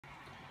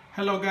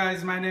Hello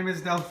guys, my name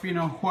is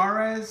Delfino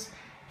Juarez.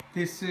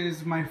 This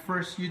is my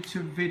first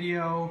YouTube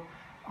video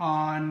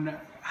on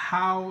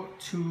how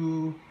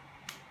to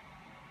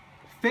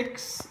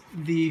fix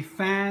the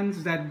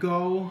fans that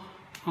go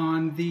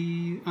on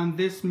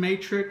this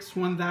Matrix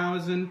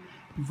 1000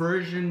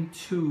 version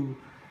 2,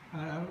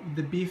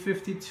 the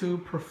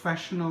B52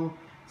 professional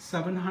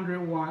 700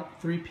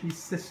 watt 3-piece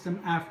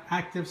system,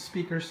 active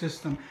speaker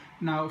system.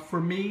 Now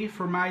for me,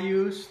 for my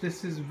use,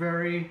 this is a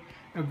very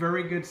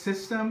good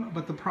system,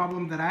 but the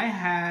problem that I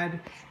had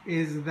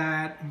is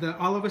that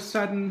all of a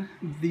sudden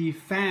the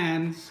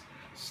fans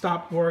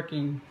stopped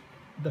working.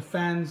 The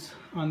fans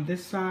on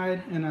this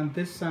side and on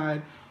this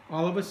side,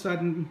 all of a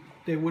sudden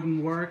they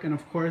wouldn't work. And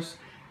of course,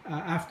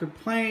 after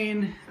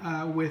playing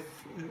with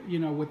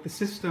the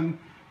system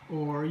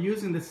or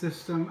using the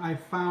system, I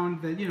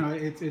found that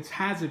it's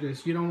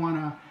hazardous. You don't want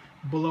to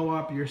blow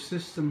up your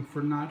system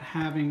for not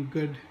having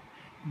good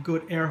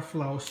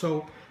airflow.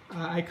 So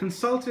I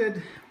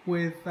consulted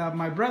with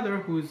my brother,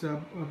 who's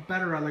a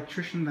better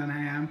electrician than I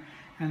am,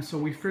 and so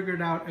we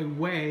figured out a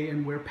way,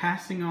 and we're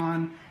passing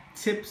on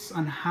tips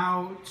on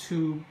how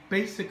to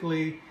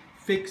basically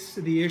fix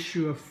the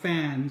issue of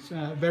fans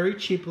very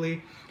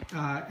cheaply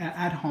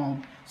at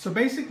home. So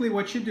basically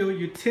what you do,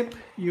 you tip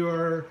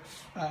your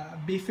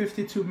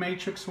B52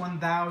 Matrix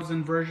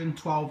 1000 version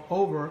 12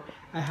 over.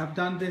 I have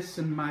done this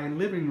in my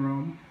living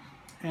room,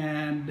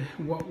 and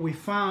what we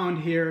found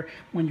here,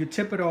 when you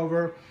tip it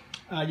over,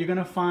 you're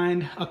gonna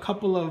find a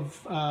couple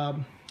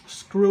of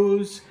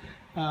screws,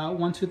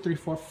 1, 2, 3,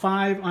 4,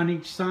 5 on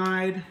each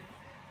side,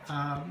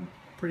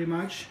 pretty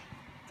much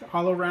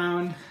all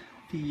around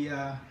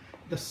the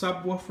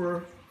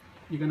subwoofer.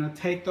 You're gonna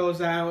take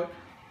those out.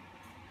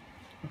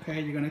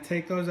 Okay, you're gonna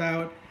take those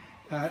out.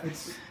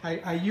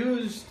 I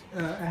used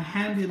a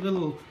handy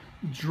little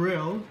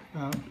drill,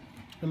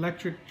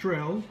 electric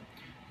drill.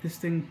 This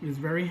thing is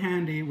very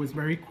handy, it was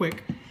very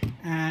quick.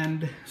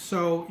 And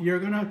so you're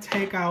gonna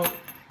take out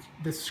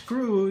the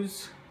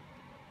screws,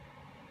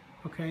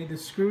 okay, the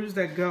screws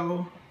that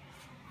go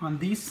on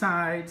these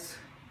sides.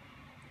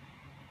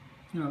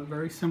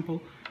 Very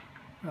simple.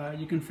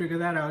 You can figure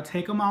that out.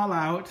 Take them all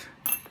out,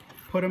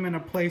 put them in a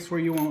place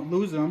where you won't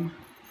lose them.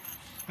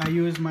 I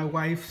use my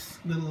wife's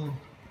little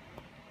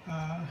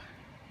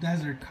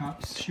desert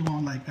cups. She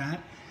won't like that.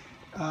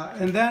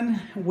 And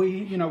then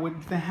we,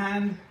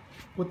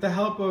 with the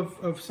help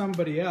of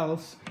somebody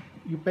else,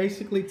 you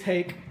basically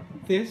take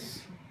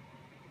this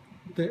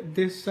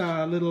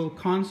little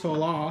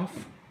console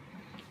off,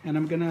 and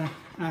I'm gonna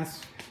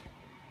ask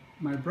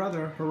my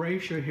brother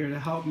Horatio here to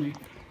help me.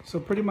 So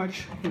pretty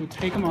much you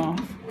take them off,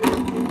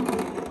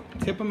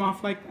 tip them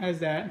off like as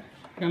that,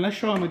 and let's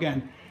show them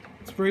again.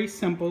 It's very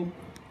simple.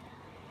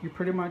 You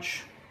pretty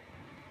much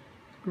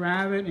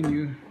grab it and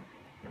you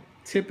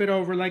tip it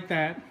over like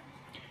that.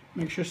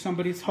 Make sure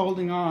somebody's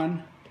holding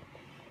on,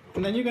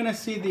 and then you're gonna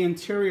see the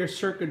interior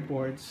circuit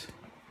boards.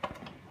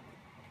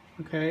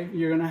 Okay,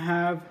 you're gonna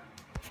have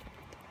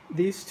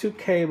these two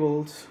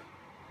cables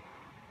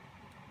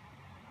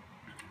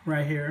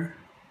right here.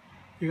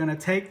 You're gonna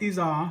take these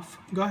off.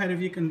 Go ahead,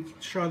 if you can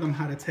show them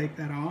how to take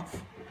that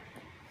off.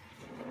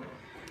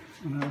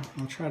 And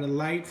I'll try to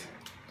light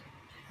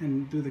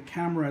and do the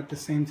camera at the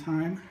same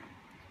time.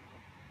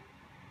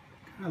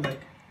 Kind of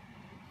like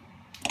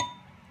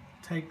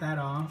take that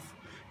off.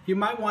 You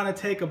might want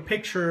to take a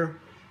picture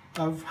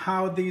of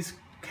how these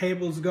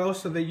cables go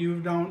so that you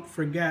don't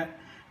forget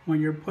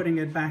when you're putting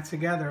it back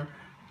together.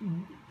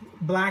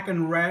 Black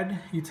and red,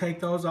 you take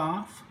those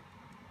off.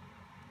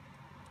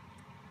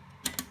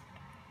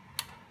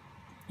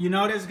 You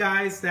notice,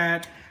 guys,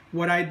 that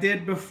what I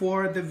did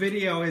before the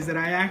video is that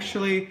I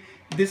actually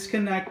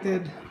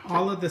disconnected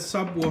all of the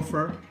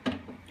subwoofer.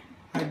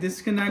 I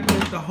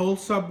disconnected the whole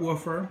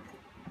subwoofer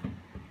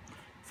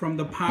from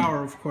the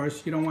power. Of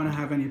course, you don't want to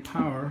have any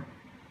power.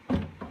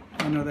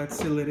 I know that's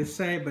silly to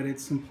say, but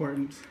it's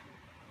important.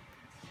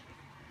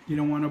 You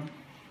don't want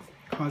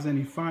to cause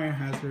any fire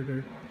hazard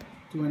or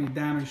do any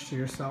damage to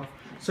yourself.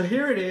 So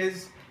here it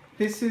is.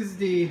 This is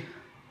the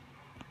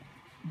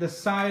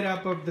side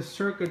up of the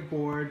circuit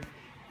board,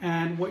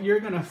 and what you're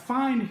gonna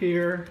find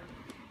here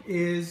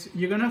is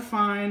you're gonna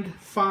find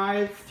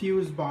 5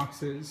 fuse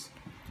boxes.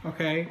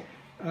 Okay,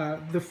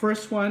 the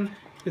first one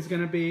is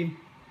gonna be,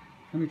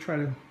 let me try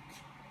to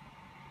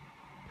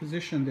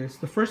position this.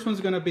 The first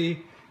one's gonna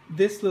be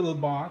this little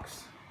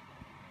box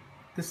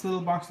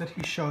that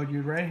he showed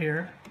you right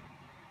here.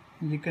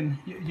 You can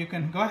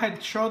go ahead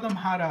and show them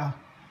how to,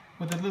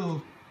 with a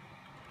little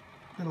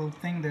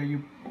thing there,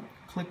 you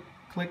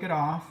click it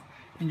off,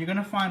 and you're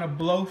gonna find a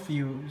blow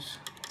fuse.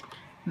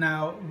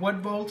 Now, what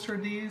volts are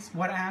these?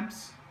 What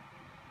amps?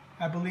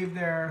 I believe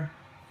they're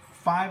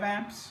 5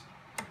 amps.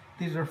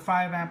 These are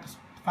 5 amps,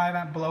 5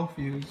 amp blow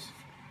fuse.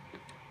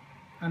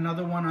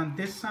 Another one on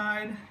this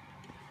side,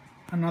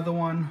 another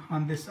one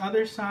on this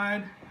other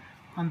side,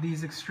 on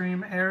these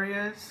extreme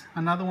areas,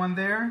 another one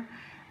there.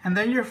 And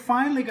then you're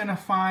finally gonna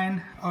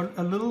find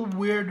a little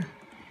weird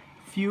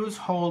fuse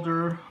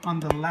holder on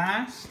the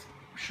last,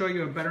 show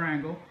you a better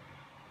angle,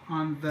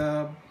 on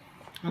the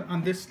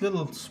on this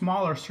little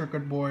smaller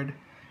circuit board,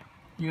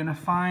 you're gonna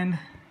find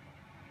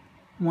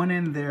one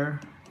in there,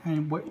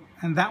 and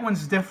that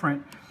one's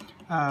different.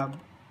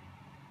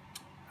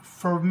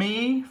 For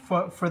me,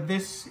 for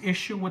this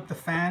issue with the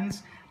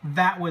fans,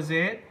 that was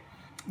it.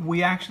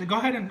 We actually, go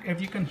ahead and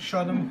if you can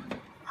show them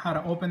how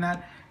to open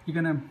that, you're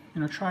gonna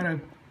try to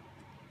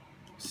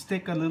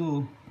stick a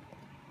little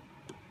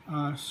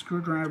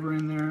screwdriver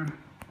in there,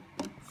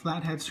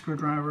 flathead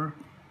screwdriver.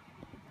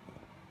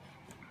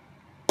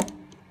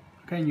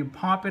 Okay, and you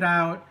pop it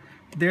out.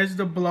 There's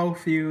the blow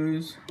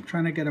fuse. I'm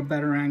trying to get a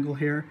better angle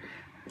here.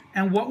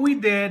 And what we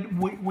did,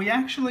 we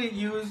actually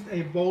used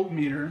a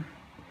voltmeter.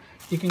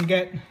 You can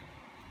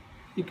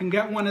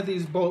get one of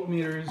these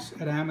voltmeters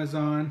at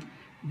Amazon,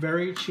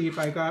 very cheap.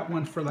 I got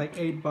one for like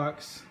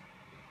 $8.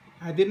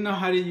 I didn't know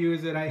how to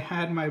use it. I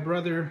had my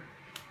brother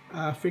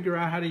figure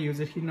out how to use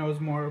it. He knows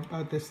more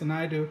about this than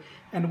I do.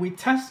 And we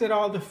tested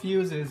all the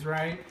fuses,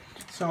 right?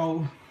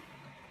 So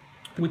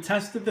we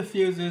tested the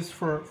fuses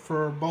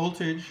for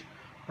voltage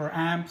or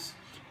amps.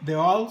 They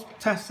all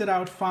tested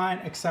out fine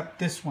except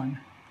this one.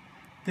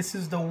 This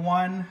is the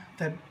one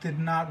that did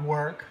not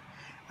work.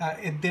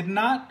 It did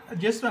not,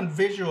 just on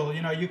visual,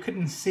 you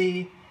couldn't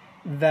see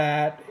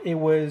that it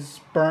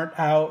was burnt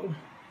out,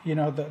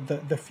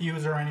 the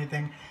fuse or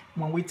anything.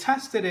 When we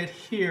tested it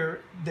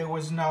here, there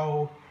was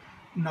no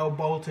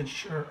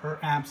voltage or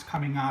amps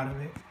coming out of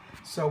it.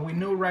 So we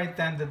knew right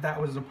then that that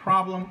was the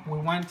problem. We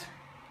went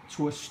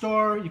to a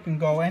store. You can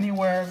go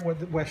anywhere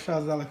where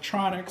sells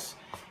electronics.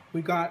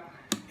 We got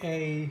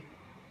a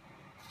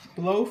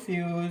blow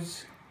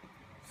fuse,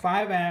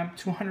 5 amp,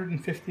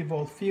 250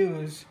 volt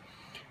fuse,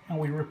 and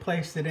we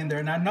replaced it in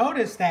there. Now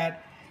notice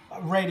that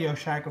Radio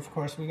Shack, of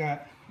course, we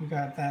got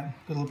that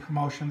little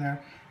promotion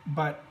there,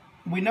 but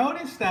we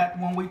noticed that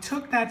when we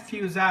took that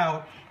fuse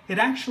out, it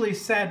actually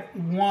said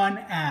 1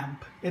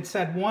 amp. It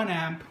said 1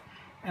 amp,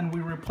 and we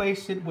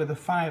replaced it with a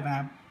 5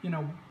 amp.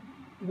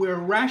 We're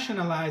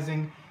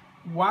rationalizing,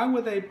 why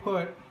would they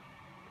put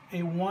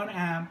a 1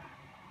 amp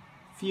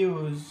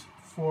fuse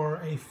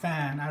for a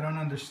fan? I don't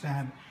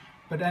understand.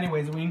 But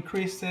anyways, we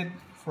increased it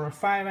for a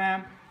 5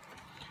 amp.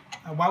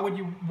 Why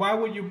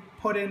would you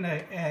put in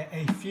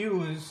a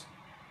fuse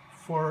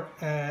for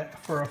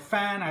a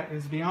fan?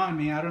 Is beyond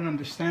me. I don't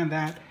understand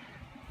that.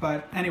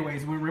 But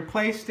anyways, we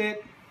replaced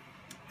it,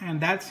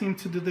 and that seemed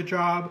to do the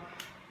job.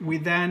 We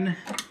then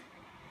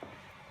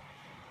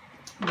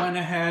went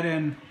ahead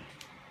and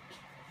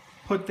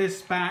put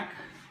this back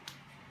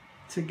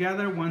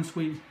together once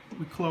we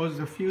closed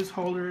the fuse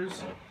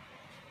holders.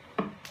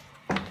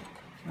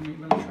 Let me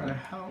try to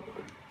help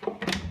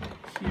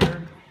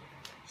here.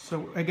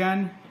 So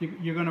again,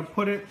 you're going to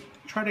put it,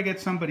 try to get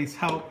somebody's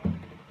help.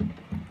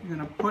 You're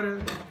going to put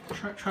it,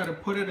 try to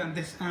put it on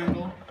this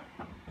angle,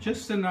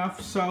 just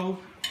enough so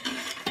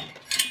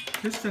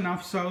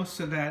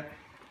so that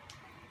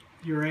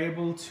you're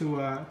able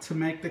to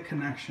make the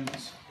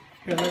connections.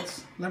 Here,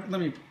 let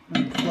me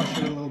flush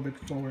it a little bit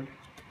forward.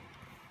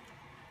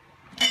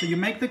 So you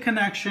make the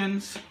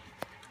connections.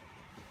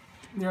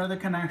 There are the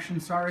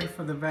connections. Sorry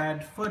for the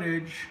bad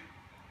footage.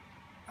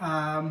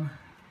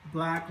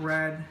 Black,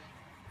 red,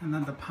 and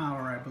then the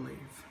power, I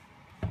believe.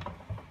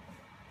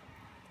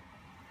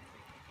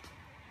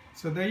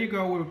 So there you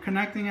go. We're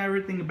connecting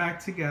everything back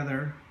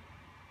together.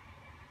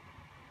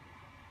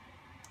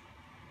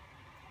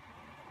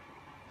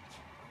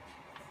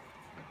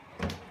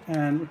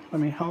 And let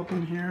me help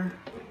him here.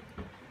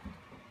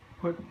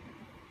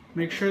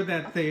 Make sure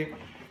that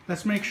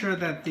let's make sure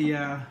that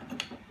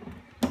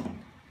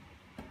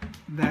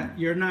that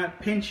you're not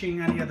pinching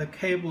any of the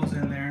cables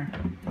in there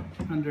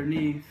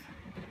underneath.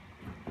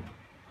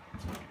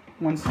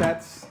 Once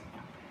that's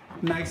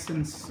nice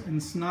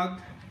and snug,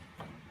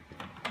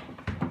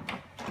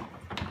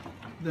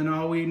 then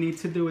all we need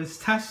to do is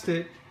test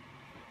it.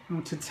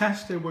 And to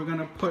test it, we're going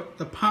to put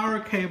the power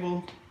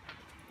cable.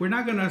 We're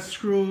not going to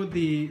screw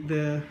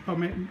oh,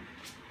 maybe,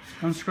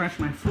 don't scratch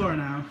my floor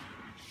now.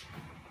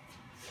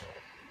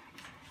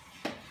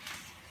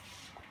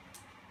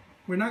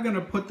 We're not going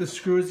to put the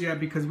screws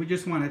yet because we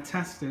just want to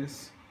test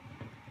this.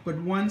 But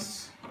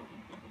once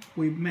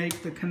we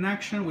make the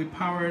connection, we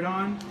power it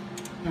on,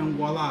 and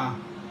voila.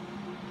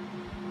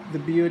 The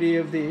beauty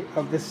of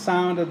the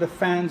sound of the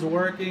fans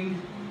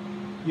working.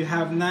 You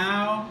have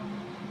now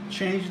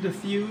changed the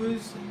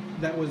fuse.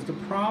 That was the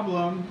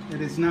problem.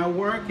 It is now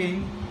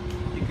working.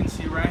 You can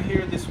see right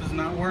here, this was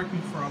not working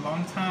for a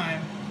long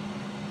time.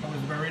 I was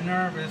very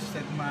nervous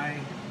that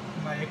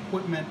my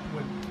equipment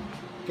would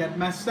get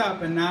messed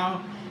up, and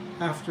now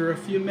after a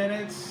few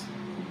minutes,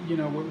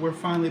 we're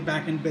finally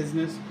back in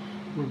business.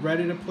 We're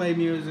ready to play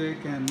music,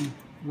 and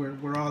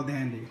we're all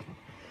dandy.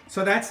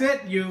 So that's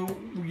it.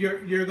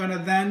 You're gonna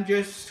then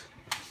just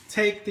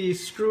take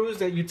these screws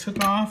that you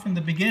took off in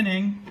the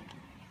beginning.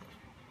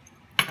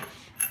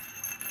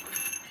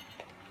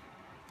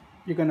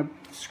 You're gonna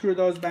screw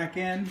those back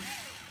in.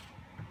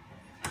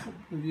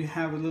 If you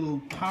have a little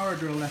power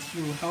drill, that's a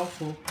little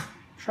helpful.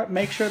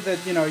 Make sure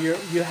that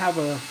you have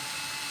a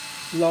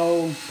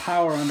low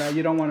power on that.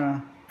 You don't want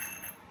to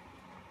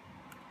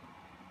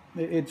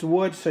It's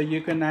wood, so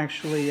you can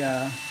actually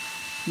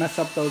mess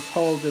up those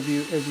holes if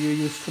you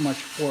use too much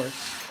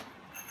force.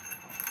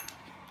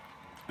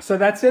 So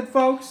that's it,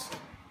 folks.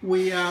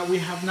 We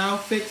have now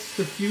fixed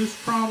the fuse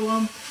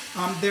problem.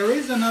 There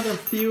is another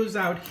fuse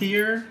out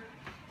here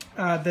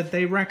that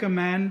they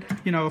recommend.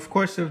 You know, of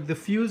course, if the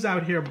fuse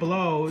out here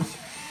blows,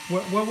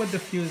 what would the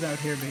fuse out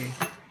here be?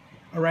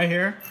 Right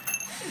here.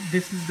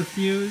 This is the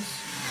fuse.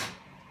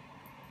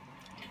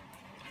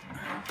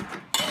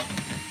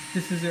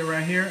 This is it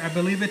right here. I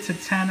believe it's a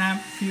 10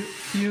 amp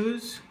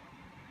fuse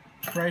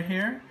right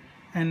here.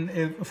 And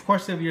of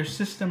course, if your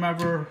system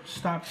ever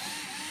stops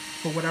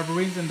for whatever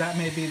reason, that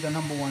may be the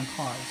 #1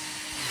 cause.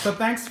 So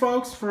thanks,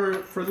 folks,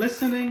 for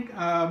listening.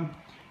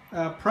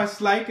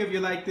 Press like if you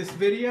like this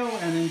video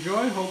and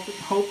enjoy.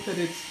 Hope that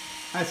it's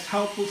as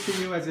helpful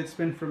to you as it's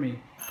been for me.